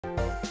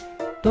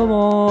どう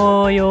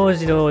もー、よう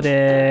じろう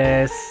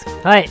です。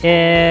はい、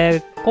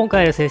今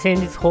回はですね、先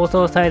日放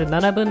送される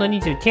7分の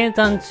20計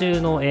算中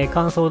の、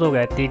感想動画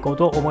やっていこう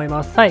と思い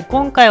ます。はい、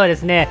今回はで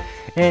すね、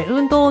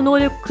運動能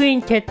力クイー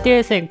ン決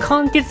定戦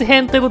完結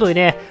編ということで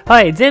ね、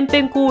はい、前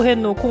編後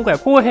編の今回は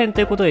後編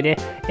ということで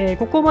ね、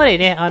ここまで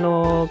ね、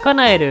カ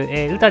ナエ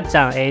ル、うたち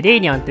ゃん、レ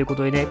イニャンというこ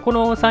とでね、こ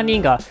の3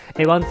人が、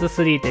ワン、ツー、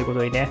スリーというこ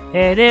とでね、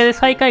で、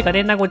最下位が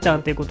ね、なごちゃ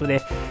んということ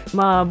で、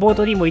まあ、冒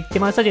頭にも言って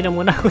ましたけど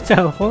も、なごち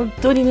ゃんは本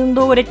当に運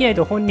動ができない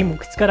と本人も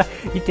口から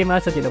言ってま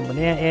したけども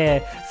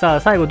ね、さあ、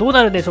最後どう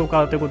なるでしょう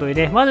かということで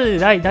ね、まず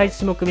第1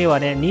種目目は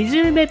ね、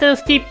20メートル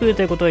スキップ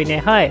ということで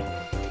ね、はい。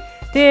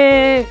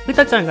で、う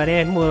たちゃんが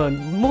ね、もう、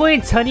萌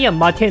えちゃんには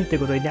負けんという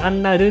ことでね、あ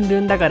んなルン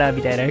ルンだから、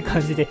みたいな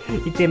感じで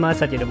言ってまし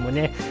たけども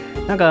ね、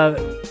なんか、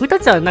うた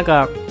ちゃんなん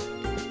か、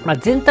まあ、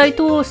全体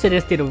通してで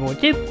すけども、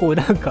結構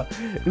なんか、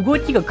動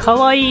きが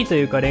可愛いと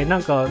いうかね、な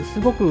んか、す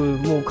ごく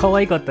もう可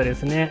愛かったで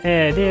すね。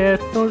で、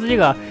その次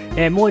が、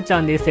もーちゃ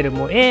んですけど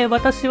も、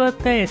私は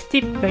ね、ステ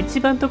ィップが一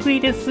番得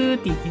意ですっ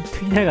て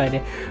言いながら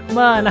ね、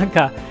まあなん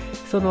か、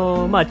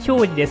まあ、競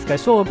技ですから、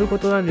勝負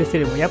事なんですけ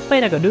ども、やっぱ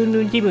りなんか、ルン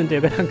ルン気分とい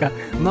うか、なんか、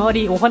周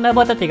り、お花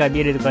畑が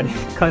見えるとかね、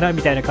かな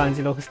みたいな感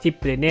じのスティッ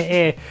プで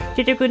ね、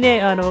結局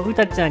ね、う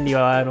たちゃんに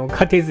は、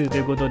勝てずと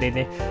いうことで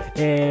ね、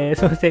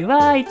そうですね、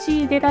わー、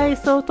1位狙い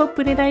そう、トッ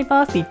プ狙い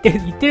ますって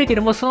言ってるけ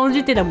ども、その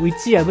時点でもう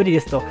1位は無理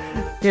ですと。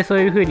で、そう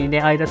いう風にね、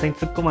相田さんに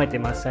突っ込まれて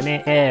ました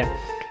ね。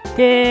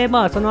で、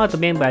まあ、その後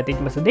メンバーやってい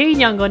きます。レイ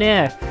ニャンが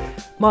ね、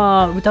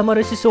まあ、歌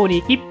丸師匠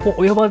に一歩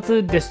及ば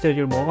ずでしたけ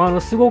ども、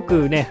すご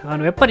くね、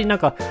やっぱりなん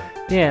か、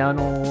ね、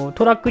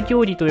トラック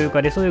競技という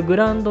かね、そういうグ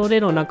ラウンド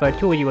でのなんか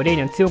競技はレイ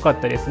ニャン強かっ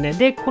たですね。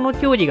で、この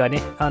競技が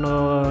ね、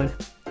う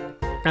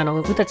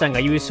たちゃんが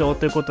優勝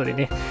ということで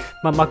ね、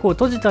まあ、幕を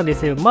閉じたんで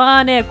すよ。ま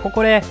あね、こ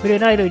こで触れ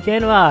ないといけな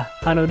いのは、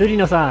るり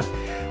のさん、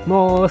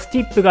もう、ステ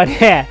ィップが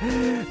ね、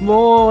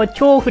もう、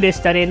恐怖で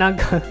したね。なん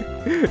か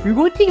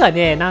動きが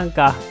ね、なん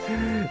か、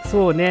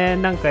そうね、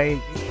なんか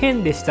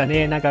変でした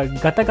ね。なんか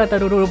ガタガタ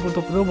のロボ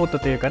ット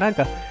というか、なん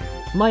か、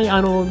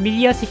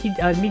右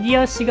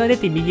足が出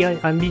て右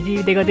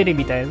腕が出る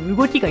みたいな、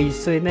動きが一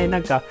緒でね、な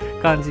んか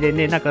感じで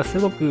ね、なんかす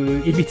ご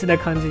くいびつな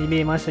感じに見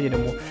えましたけど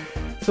も、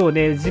そう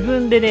ね、自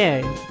分で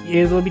ね、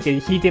映像を見て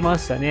弾いてま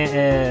した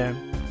ね。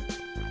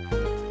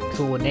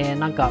そうね、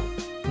なんか、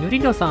ぬり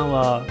のさん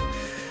は、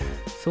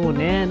そう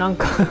ね、なん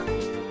か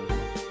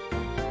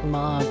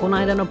まあ、この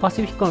間のパ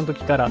シフィコの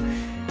時から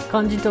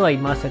感じてはい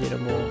ましたけど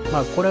も、ま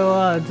あ、これ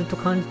はずっと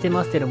感じて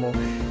ますけども、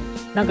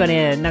なんか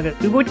ね、なんか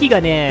動きが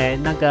ね、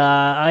なん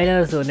か、あれな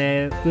んですよ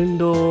ね、運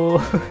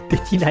動で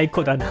きない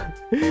子だな。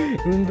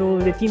運動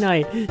できな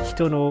い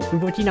人の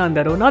動きなん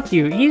だろうなって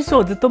いう印象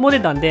をずっと持って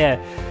たんで、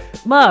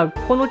まあ、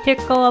この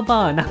結果は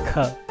まあ、なん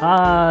か、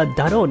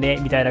だろうね、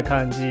みたいな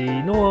感じ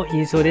の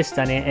印象でし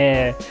た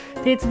ね。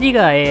で、次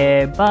が、バ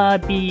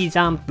ービージ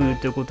ャンプ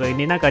ということで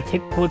ね、なんか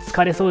結構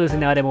疲れそうです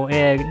ね、あれも。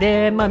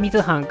で、まあ、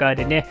水ハンカー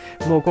でね、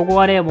もうここ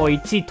はね、もう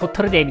1位取っ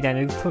たるで、みたい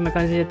な、そんな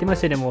感じでやってま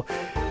したけども、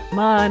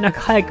まあ、なん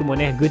か早くも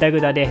ね、グダグ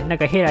ダで、なん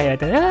かヘラヘラ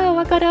と、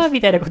わからんみ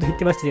たいなこと言っ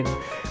てましたけども、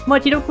ま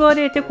あ、記録は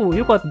ね、結構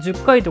良かった、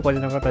10回とかじ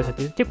ゃなかったでした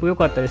結構良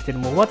かったですけど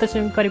も、終わった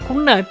瞬間にこ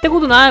んなんやったこ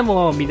とない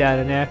もん、みたい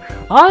なね、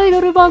アイド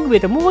ル番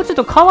組でもうちょっ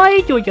と可愛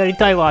い競技やり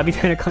たいわ、み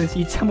たいな感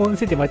じ、イチャモン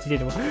せてましたけ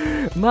ども、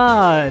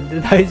まあ、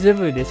大丈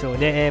夫でしょう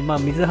ね。まあ、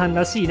水半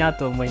らしいな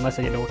と思いまし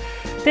たけども。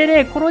で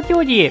ね、この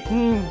競技、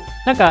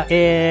なんか、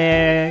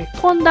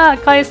飛んだ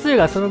回数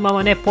がそのま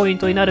まね、ポイン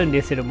トになるん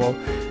ですけども、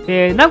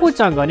なご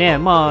ちゃんがね、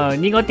まあ、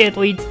苦手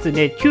と言いつつ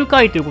ね、9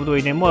回ということ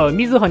でね、まあ、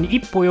水葉に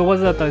一歩及ば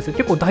ずだったんですけど、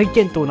結構大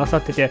健闘なさ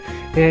ってて、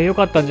良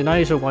かったんじゃな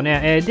いでしょうか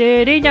ね。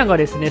で、レイニャンが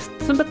ですね、ス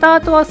ター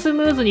トはス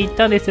ムーズにいっ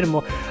たんですけど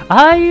も、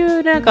ああい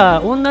うなん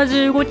か、同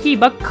じ動き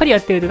ばっかりや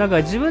ってると、なんか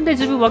自分で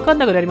自分分かん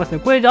なくなりますね。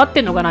これで合っ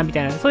てんのかなみ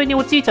たいな。それに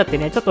陥っちゃって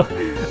ね、ちょっと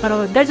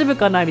大丈夫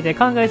かなみたい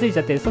な考えすぎち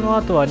ゃって、その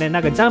後はね、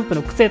なんかジャンプ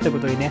の癖というこ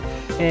とでね、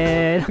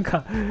なん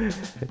か、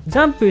ジ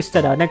ャンプし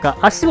たら、なんか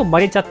足も曲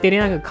げちゃってね、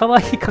なんか可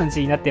愛い感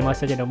じになってまし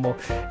たけども、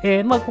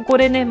まあ、ここ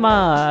でね、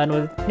まあ、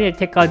ね、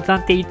結果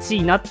暫定1位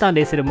になったん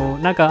ですけども、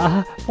なん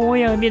か、本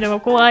屋を見るのが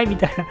怖いみ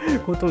たいな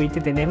ことを言って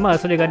てね、まあ、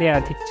それが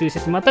ね、的中して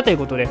しまったという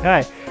ことで、は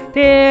い。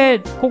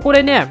で、ここ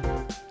でね、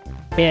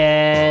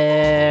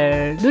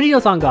ルリ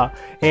ノさんが、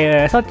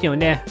さっきの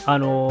ね、ス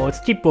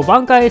キップを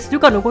挽回する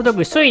かのごと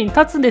く首位に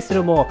立つんですけ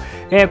ども、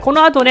こ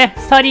の後ね、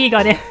サリー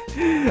がね、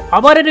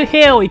暴れる部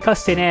屋を生か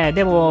してね、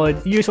でも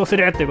優勝す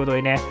るということ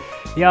でね、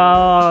いや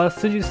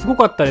ー、すご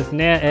かったです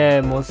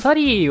ね。もうサ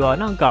リーは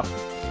なんか、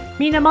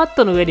みんなマッ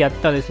トの上でやっ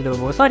てたんですけど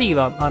も、サリー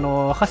は、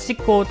端っ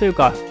こという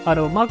か、マ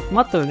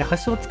ットのね、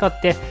端を使っ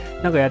て、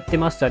なんかやって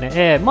ました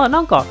ね。まあ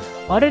なんか、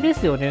あれで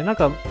すよね。なん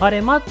か、あ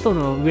れ、マット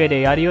の上で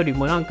やるより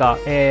も、なんか、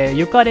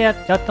床でやっ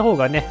た方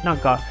がね、なん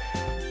か、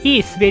い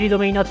い滑り止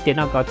めになって、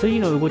なんか次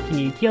の動き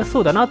に行きやす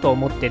そうだなと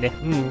思ってね、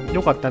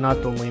良かったな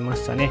と思いま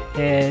したね。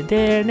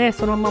でね、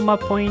そのまま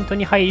ポイント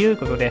に入る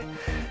ことで、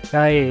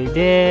はい。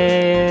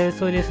で、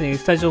そうですね、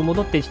スタジオ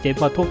戻ってきて、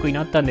トークに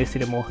なったんです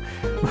けども、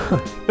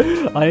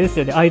あれです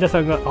よね、相田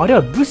さんが、あれ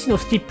は武士の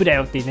スキップだ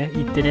よってね、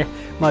言ってね、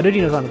ル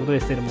リノさんのことで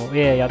すけども、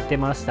やって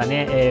ました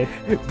ね。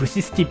武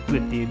士スキップ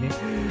っていうね。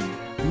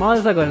ま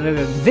さか、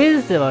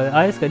前世は、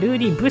あれですか、ルー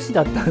リー武士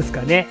だったんです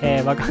か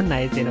ね。わかんな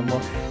いですけど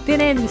も。で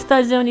ね、ス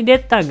タジオにレ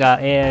ッタンが、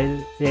ス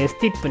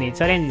ティップに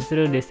チャレンジす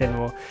るんですけど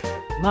も、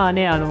レ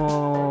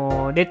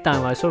ッタ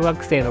ンは小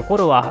学生の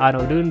頃は、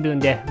ルンルン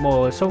で、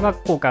もう小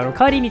学校からの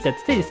帰り道は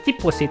常にスキ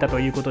ップをしていたと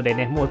いうことで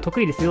ね、もう得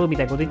意ですよ、み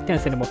たいなこと言ってたん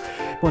ですけども、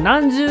もう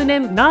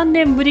何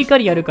年ぶりか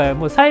にやるから、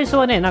もう最初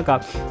はね、なん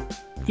か、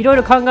いろい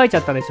ろ考えちゃ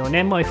ったんでしょう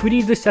ね。フ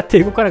リーズしちゃって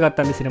動かなかっ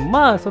たんですけど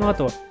も、その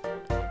後、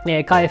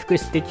回復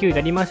して9に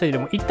なりましたけど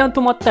も、一旦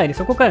止まったりね、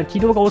そこからの起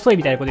動が遅い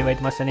みたいなこと言われ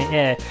てました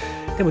ね。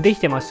でもでき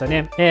てました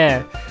ね。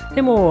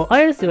でも、あ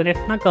れですよね、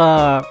なん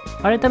か、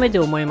改めて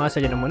思いまし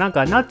たけども、なん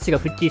か、ナッチが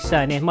復帰した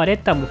らね、レッ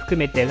タンも含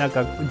めて、なん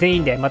か、全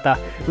員でまた、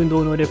運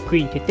動能力ク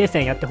イーン決定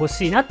戦やってほ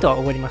しいなとは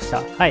思いまし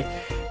た。はい。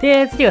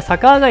で、次は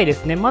逆上がりで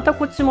すね。また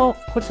こちらも、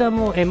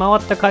回っ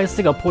た回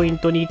数がポイン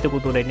トにって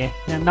ことでね、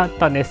なっ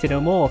たんですけど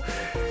も、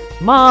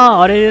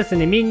あれです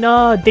ね、みん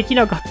なでき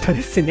なかった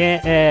です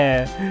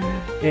ね。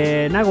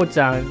なごち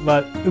ゃん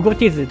は動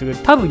けずという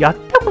か、多分やっ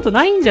たこと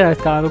ないんじゃないで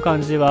すか、あの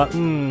感じは。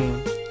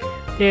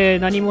で、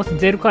何も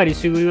ゼロ回り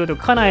終了と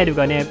か、カナエル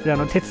がね、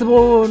鉄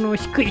棒の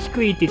低いっ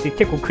て言って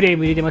結構クレー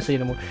ム入れてましたけ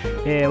ども、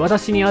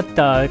私に合っ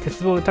た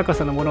鉄棒の高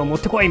さのものを持っ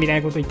てこいみたい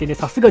なこと言ってね、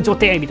さすが女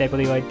帝みたいなこ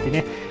と言われて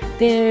ね。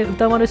で、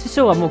歌丸師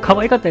匠はもう可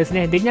愛かったです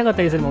ね。できなかっ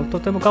たですけども、と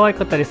ても可愛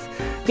かったです。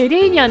で、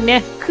レイニャン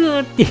ね、ク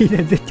ーって言って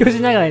絶叫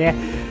しながらね、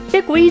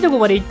結構いいとこ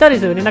まで行ったんで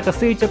すよね。なんか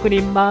垂直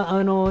に、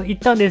行っ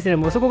たんですけど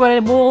も、そこからね、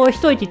もう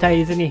一息足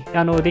りずに、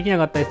できな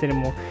かったですけど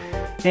も。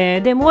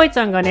で、萌ち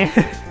ゃんがね、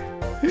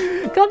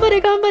頑張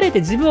れって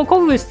自分を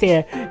鼓舞し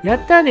てや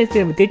ったんです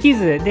けども、でき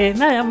ず。で、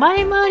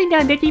前回りで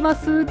はできま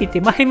すって言っ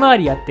て、前回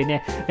りやって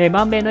ね、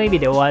満面の意味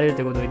で終わる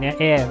ということでね、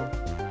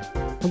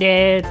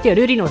で、次は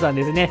ルリノさん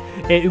ですね。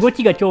動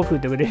きが恐怖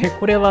ということで、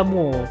これは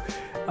も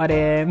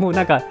う、もう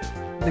なんか、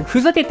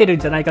ふざけてるん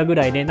じゃないかぐ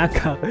らいね、なん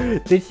か、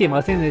できて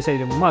ませんでしたけ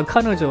ども、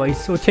彼女は一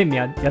生懸命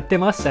やって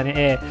ました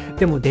ね。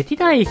でも、でき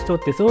ない人っ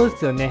てそうで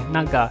すよね。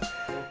なんか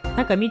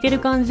見てる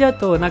感じだ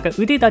と、なんか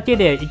腕だけ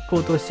で行こ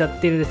うとしちゃ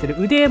ってるんですけ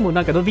ど、腕も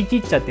なんか伸びき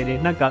っちゃって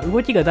ね、なんか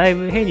動きがだい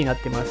ぶ変になっ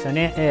てました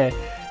ね。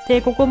で、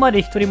ここまで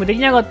一人もで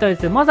きなかったんで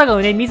すけど、まさか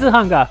ね、水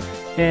藩が、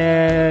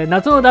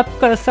謎のラップ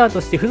からスター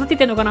トしてふざけ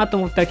てんのかなと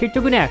思ったら結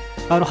局ね、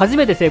初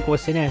めて成功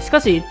してね、しか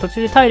し途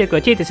中で体力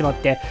が切れてしまっ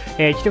て、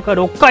記録が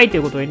6回とい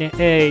うことでね、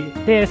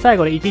で、最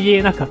後で息切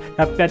れなんか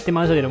ラップやって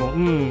ましたけども、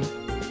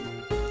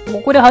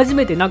ここで初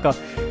めてなんか、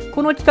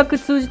この企画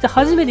通じて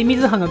初めて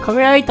水藩が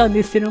輝いたん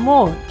ですけど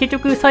も、結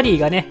局サリー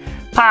がね、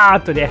パー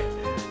ッとね、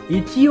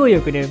勢い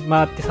よくね、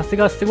回ってさす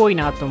がすごい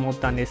なと思っ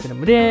たんですけど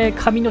も、で、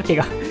髪の毛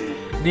が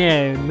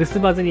ね、結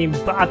ばずに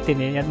バーって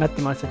ね、なっ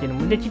てましたけど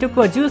も、で、記録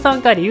は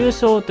13回で優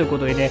勝というこ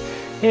とでね、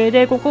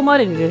で、ここま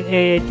で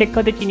ね、結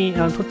果的に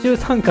途中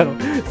参加の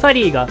サ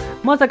リーが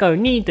まさかの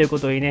2位というこ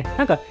とでね、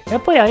なんか、や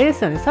っぱりあれで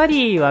すよね、サ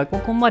リーはこ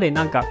こまで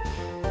なんか、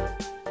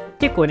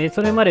結構ね、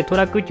それまでト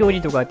ラック競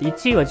技とかって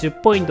1位は10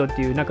ポイントっ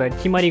ていうなんか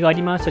決まりがあ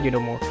りましたけど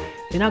も、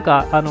でなん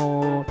か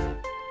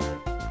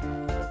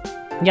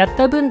やっ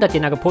た分だけ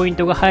なんかポイン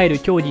トが入る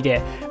競技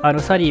で、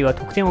サリーは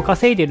得点を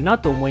稼いでるな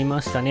と思い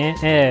ましたね。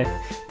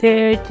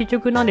で、結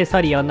局なんで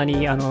サリーあんな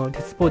に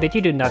鉄棒で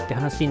きるんだって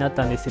話になっ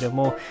たんですけど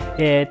も、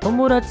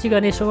友達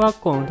がね、小学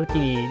校の時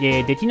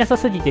に、できなさ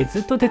すぎてず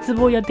っと鉄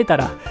棒やってた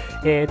ら、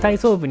体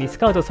操部にス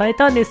カウトされ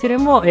たんですけど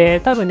も、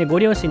多分ね、ご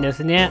両親で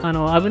すね、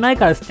危ない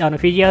からフ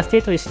ィギュアスケ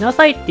ートにしな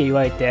さいって言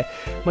われて、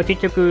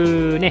結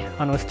局ね、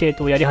スケー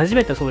トをやり始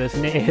めたそうです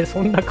ね。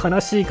そんな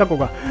悲しい過去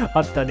が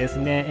あったです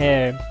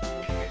ね。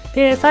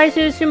で、最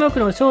終種目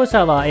の勝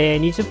者は、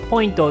20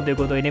ポイントという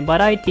ことでね、バ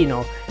ラエティ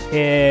の、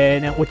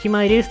お決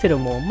まりですけど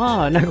も、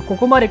なんかこ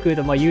こまで来る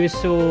と、優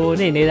勝を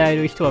ね、狙え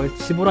る人は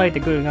絞られて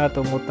くるなと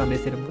思ったんで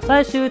すけども、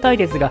最終対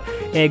決が、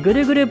ぐ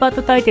るぐるバッ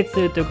ト対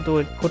決とい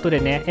うこと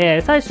で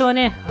ね、最初は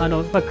ね、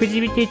くじ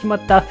引きで決まっ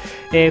た、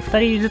2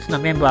人ずつの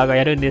メンバーが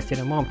やるんですけ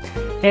ども、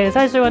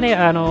最初はね、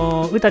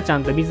うたちゃ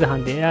んと水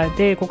藩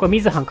で、ここは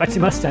水藩勝ち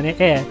ました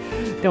ね。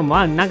でも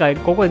なんか、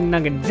ここ、な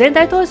んか全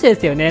体通してで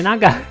すよね、なん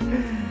か、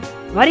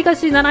わりか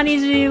し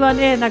720は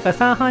ね、なんか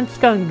三半期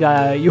間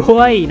が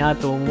弱いな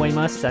と思い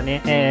ました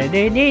ね。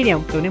で、レイニャ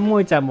ンとね、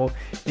モエちゃんも、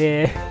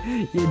10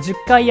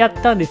回やっ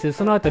たんですよ。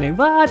その後ね、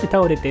わーって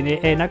倒れて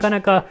ね、なかな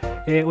か、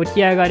起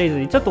き上がれず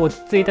に、ちょっと落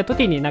ち着いた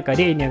時になんか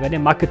レイニャンがね、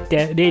まくっ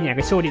て、レイニャン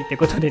が勝利って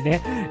ことでね、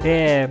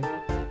で、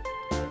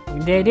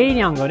レイ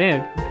ニャンが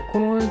ね、こ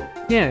の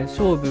ね、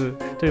勝負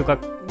というか、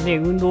ね、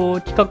運動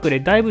企画で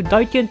だいぶ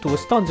大健闘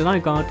したんじゃな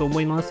いかなと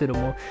思いますけど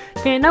も、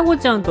なご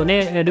ちゃんと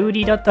ね、ルー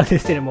リーだったんで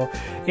すけども、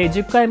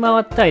10回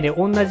回ったりね、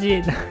同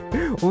じ、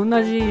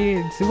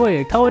すご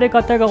い、倒れ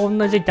方が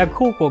同じ逆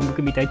方向を向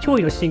くみたいな、驚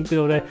異のシンク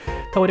ロで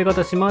倒れ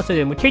方しました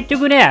けども、結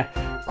局ね、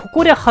こ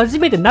こで初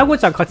めてなご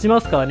ちゃん勝ちま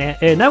すからね、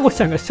なご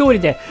ちゃんが勝利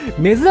で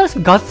珍し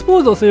くガッツポ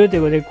ーズをするとい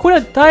うことで、これ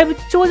はだいぶ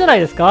貴重じゃな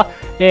いですか。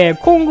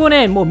今後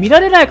ね、もう見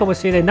られないかも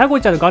しれないなご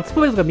ちゃんのガッツ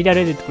ポーズが見ら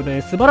れるってこと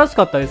で、素晴らし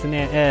かったです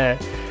ね。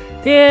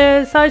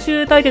で、最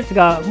終対決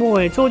がも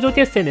う、頂上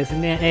決戦です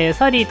ね、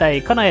サリー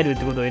対カナエルっ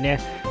てことでね、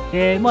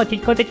まあ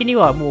結果的に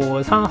はも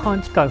う三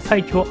半期間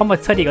最強アマ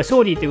チサリーが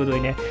勝利ということ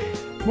でね、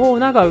もう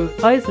なんか、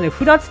あれですね、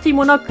ふらつき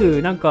もな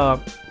く、なんか、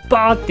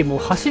バーってもう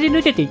走り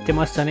抜けていって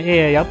ました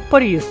ね。やっぱ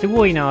りす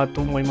ごいな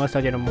と思いまし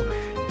たけども。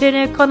で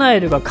ね、カナエ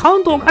ルがカウ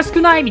ントおかしく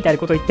ないみたいな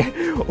こと言って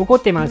怒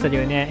ってましたけ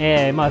ど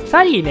ね。まあ、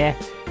サリーね、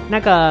な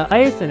んか、あ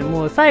れですよね、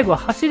もう最後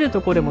走る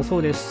ところでもそ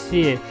うです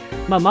し、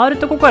まあ、回る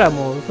とこから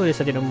もそうでし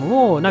たけども、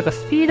もうなんか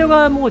スピード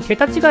がもう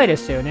桁違いで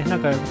したよね。なん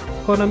か、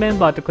他のメン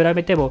バーと比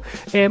べても、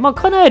まあ、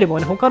カナエルも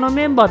ね、他の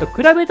メンバーと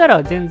比べた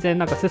ら全然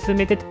なんか進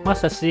めてま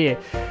したし、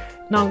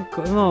なん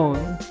か、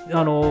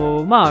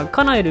まあ、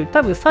カナエル、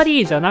多分サ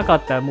リーじゃなか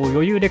ったらもう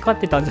余裕で勝っ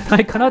てたんじゃな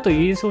いかなと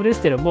いう印象で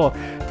すけども、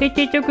で、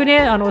結局ね、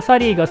サ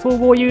リーが総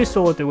合優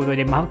勝ということ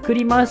でまく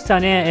りました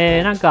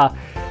ね。なんか、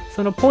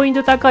そのポイン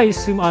ト高い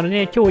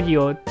競技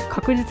を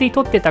確実に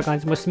取ってた感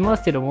じもしま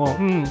すけども、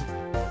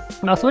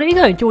まあ、それ以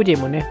外の競技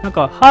もね、なん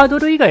か、ハード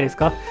ル以外です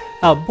か？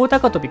棒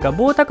高跳びか。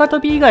棒高跳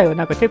び以外は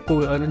なんか結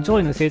構、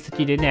上位の成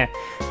績でね、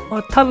ま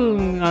あ、多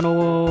分、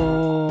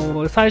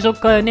最初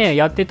からね、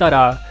やってた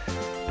ら、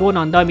どう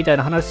なんだみたい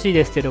な話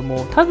ですけど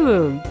も、多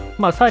分、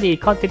まあ、サリー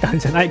勝ってたん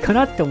じゃないか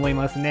なって思い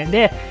ますね。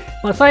で、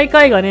まあ、最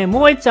下位がね、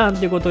萌えちゃんっ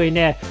ていうことに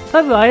ね、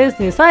多分あれで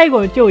すね、最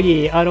後の競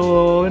技、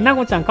な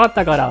ごちゃん勝っ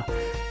たから、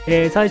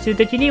最終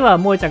的には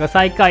萌えちゃんが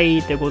最下位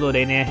ってこと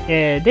で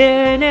ね、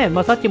でね、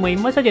まあ、さっきも言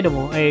いましたけど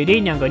も、レ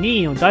イニャンが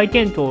2位の大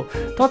健闘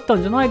だった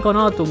んじゃないか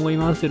なと思い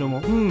ますけど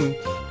も、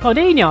まあ、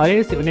レイニャンあれ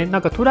ですよね、な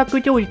んかトラッ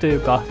ク競技という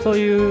か、そう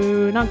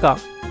いう、なんか、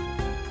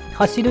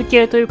走る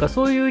系というか、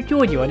そういう競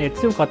技はね、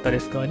強かったで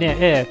すから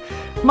ね。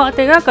まあ、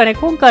で、なんかね、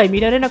今回見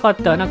られなかっ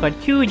た、なんか、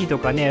球技と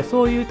かね、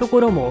そういうと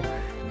ころも、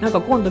なんか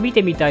今度見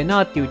てみたい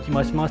なっていう気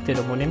もしますけ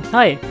どもね。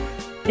はい。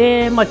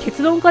で、まあ、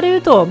結論から言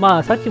うと、ま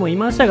あ、さっきも言い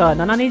ましたが、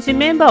7人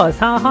メンバーは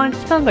三半期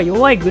間が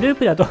弱いグルー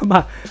プだと、ま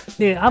あ、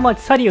ね、アマ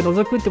チサリーを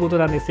除くってこと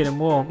なんですけど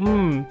も、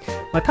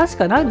まあ、確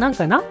かなん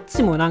か、ナッ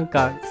チもなん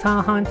か、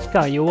三半期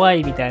間弱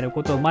いみたいな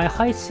ことを前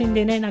配信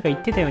でね、なんか言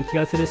ってたような気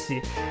がする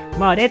し、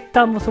まあ、レッ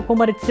タンもそこ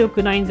まで強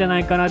くないんじゃな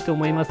いかなと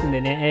思いますんで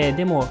ね、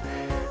でも、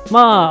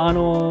まあ、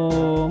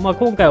まあ、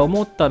今回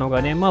思ったの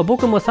がね、まあ、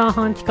僕も三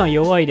半期間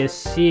弱いで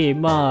すし、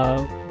ま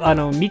あ、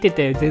見て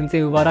て全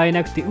然笑え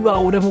なくて、うわ、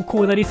俺も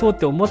こうなりそうっ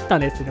て思ったん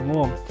ですけど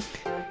も、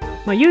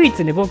まあ、唯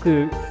一ね、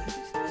僕、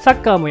サ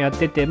ッカーもやっ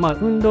てて、まあ、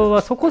運動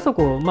はそこそ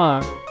こ、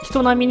まあ、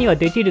人並みには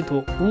できる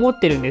と思っ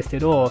てるんですけ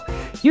ど、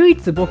唯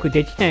一僕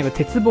できないのが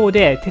鉄棒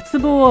で、鉄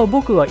棒は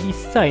僕は一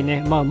切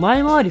ね、まあ、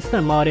前回りす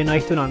ら回れない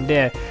人なん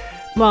で、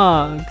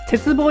まあ、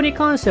鉄棒に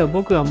関しては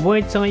僕は萌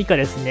えちゃん以下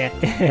ですね。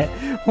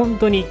本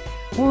当に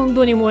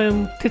も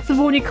う、鉄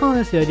棒に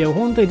関しては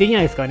本当にできな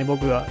いですからね、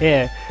僕は。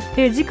で、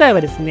次回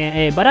はです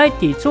ね、バラエ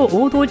ティ超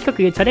王道企画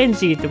でチャレン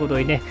ジってこと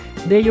でね、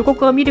で、予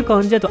告を見る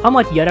感じだと、ア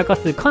マティやらか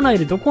す、カナエ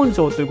ルど根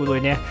性ということで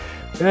ね、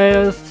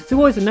す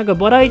ごいですね、なんか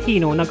バラエティ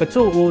のなんか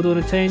超王道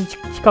のチャレンジ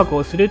企画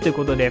をするという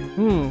ことで、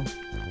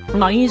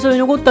まあ印象に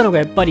残ったのが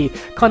やっぱり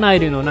カナエ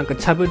ルのなんか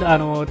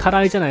た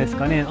らいじゃないです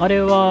かね。あ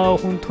れは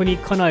本当に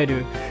カナエ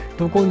ル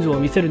ど根性を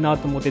見せるな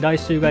と思って、来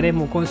週がね、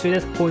もう今週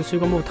です。今週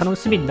がもう楽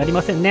しみになり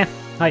ませんね。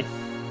はい。